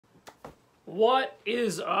What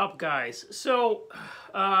is up, guys? So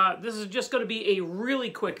this is just going to be a really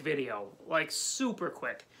quick video, like super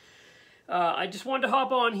quick. I just wanted to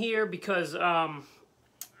hop on here because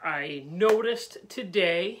I noticed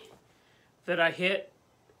today that I hit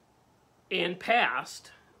and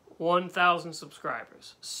passed 1,000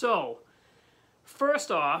 subscribers. So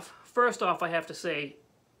first off I have to say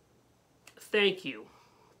thank you.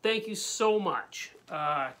 Thank you so much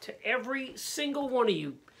to every single one of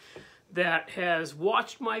you that has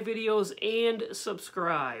watched my videos and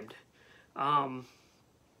subscribed.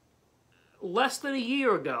 Less than a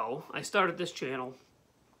year ago, I started this channel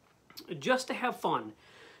just to have fun,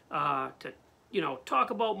 to talk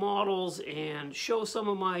about models and show some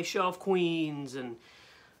of my shelf queens, and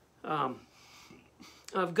I'm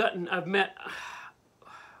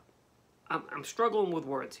struggling with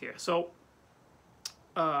words here. So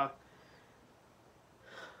I've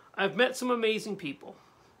met some amazing people.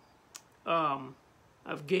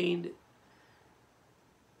 I've gained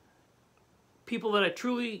people that I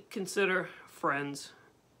truly consider friends.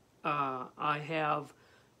 I have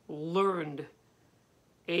learned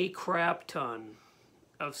a crap ton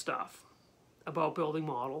of stuff about building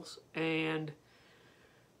models, and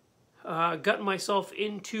gotten myself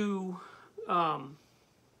into, I've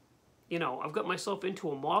got myself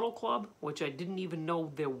into a model club, which I didn't even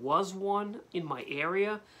know there was one in my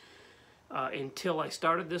area. Until I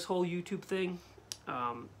started this whole YouTube thing.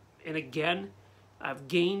 And again, I've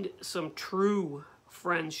gained some true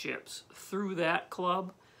friendships through that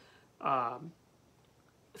club,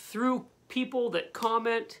 through people that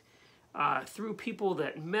comment, through people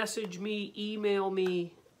that message me, email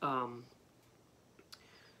me.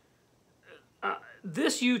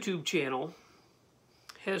 This YouTube channel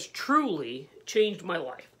has truly changed my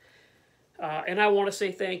life. And I want to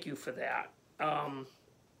say thank you for that.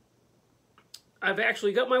 I've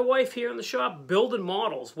actually got my wife here in the shop building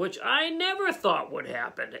models, which I never thought would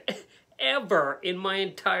happen, ever in my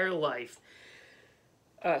entire life.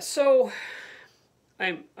 So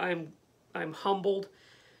I'm humbled.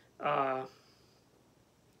 I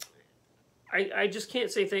just can't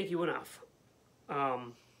say thank you enough. I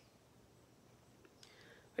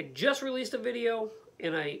just released a video,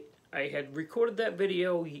 and I had recorded that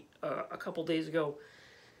video a couple days ago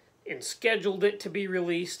and scheduled it to be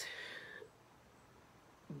released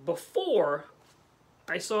before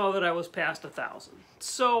I saw that I was past 1,000.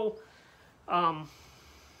 So,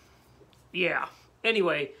 yeah.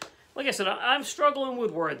 Anyway, like I said, I'm struggling with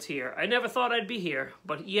words here. I never thought I'd be here,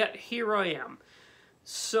 but yet here I am.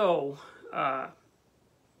 So,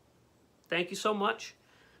 thank you so much.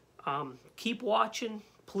 Keep watching,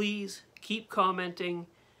 please. Keep commenting.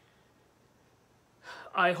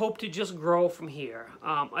 I hope to just grow from here.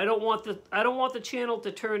 I don't want the channel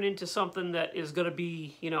to turn into something that is going to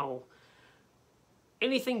be,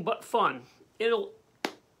 anything but fun. I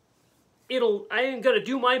am going to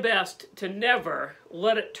do my best to never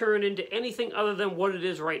let it turn into anything other than what it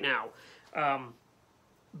is right now.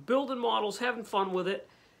 Building models, having fun with it,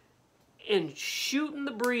 and shooting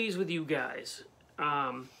the breeze with you guys.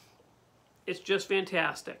 It's just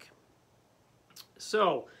fantastic.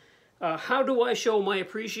 So, how do I show my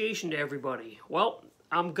appreciation to everybody? Well,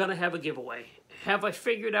 I'm going to have a giveaway. Have I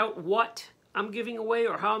figured out what I'm giving away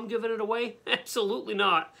or how I'm giving it away? Absolutely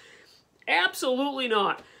not. Absolutely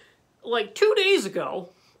not. Like 2 days ago,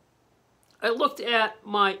 I looked at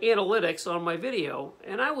my analytics on my video,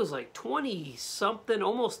 and I was like 20-something,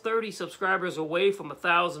 almost 30 subscribers away from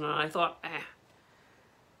 1,000, and I thought,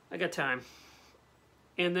 I got time.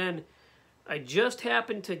 And then I just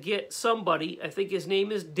happened to get somebody, I think his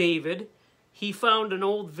name is David. He found an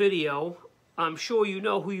old video. I'm sure you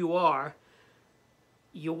know who you are.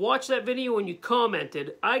 You watched that video and you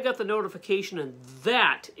commented. I got the notification, and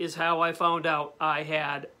that is how I found out I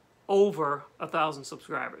had over 1,000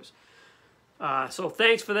 subscribers. So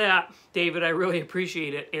thanks for that, David. I really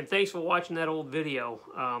appreciate it. And thanks for watching that old video.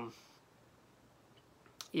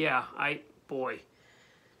 Yeah, I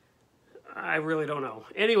really don't know.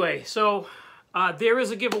 Anyway, so there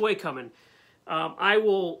is a giveaway coming. I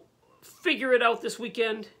will figure it out this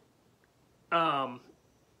weekend. I'll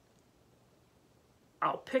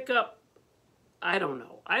pick up, I don't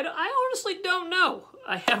know. I honestly don't know.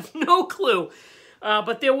 I have no clue.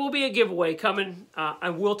 But there will be a giveaway coming.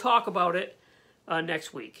 I will talk about it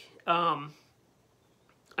next week. I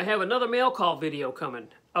have another mail call video coming,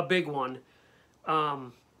 a big one.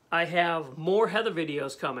 I have more Heather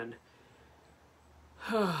videos coming.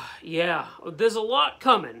 Yeah, there's a lot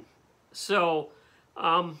coming. So,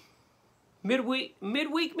 midweek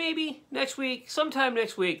maybe, next week, sometime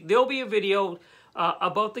next week, there'll be a video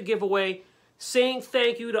about the giveaway. saying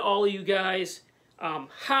thank you to all of you guys.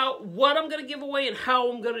 What I'm going to give away and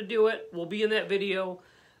how I'm going to do it will be in that video,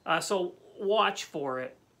 so watch for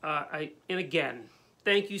it. And again,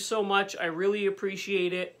 thank you so much. I really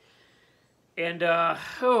appreciate it. And,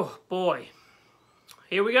 oh boy,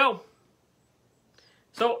 here we go.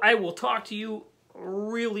 So I will talk to you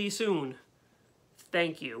really soon.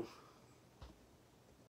 Thank you.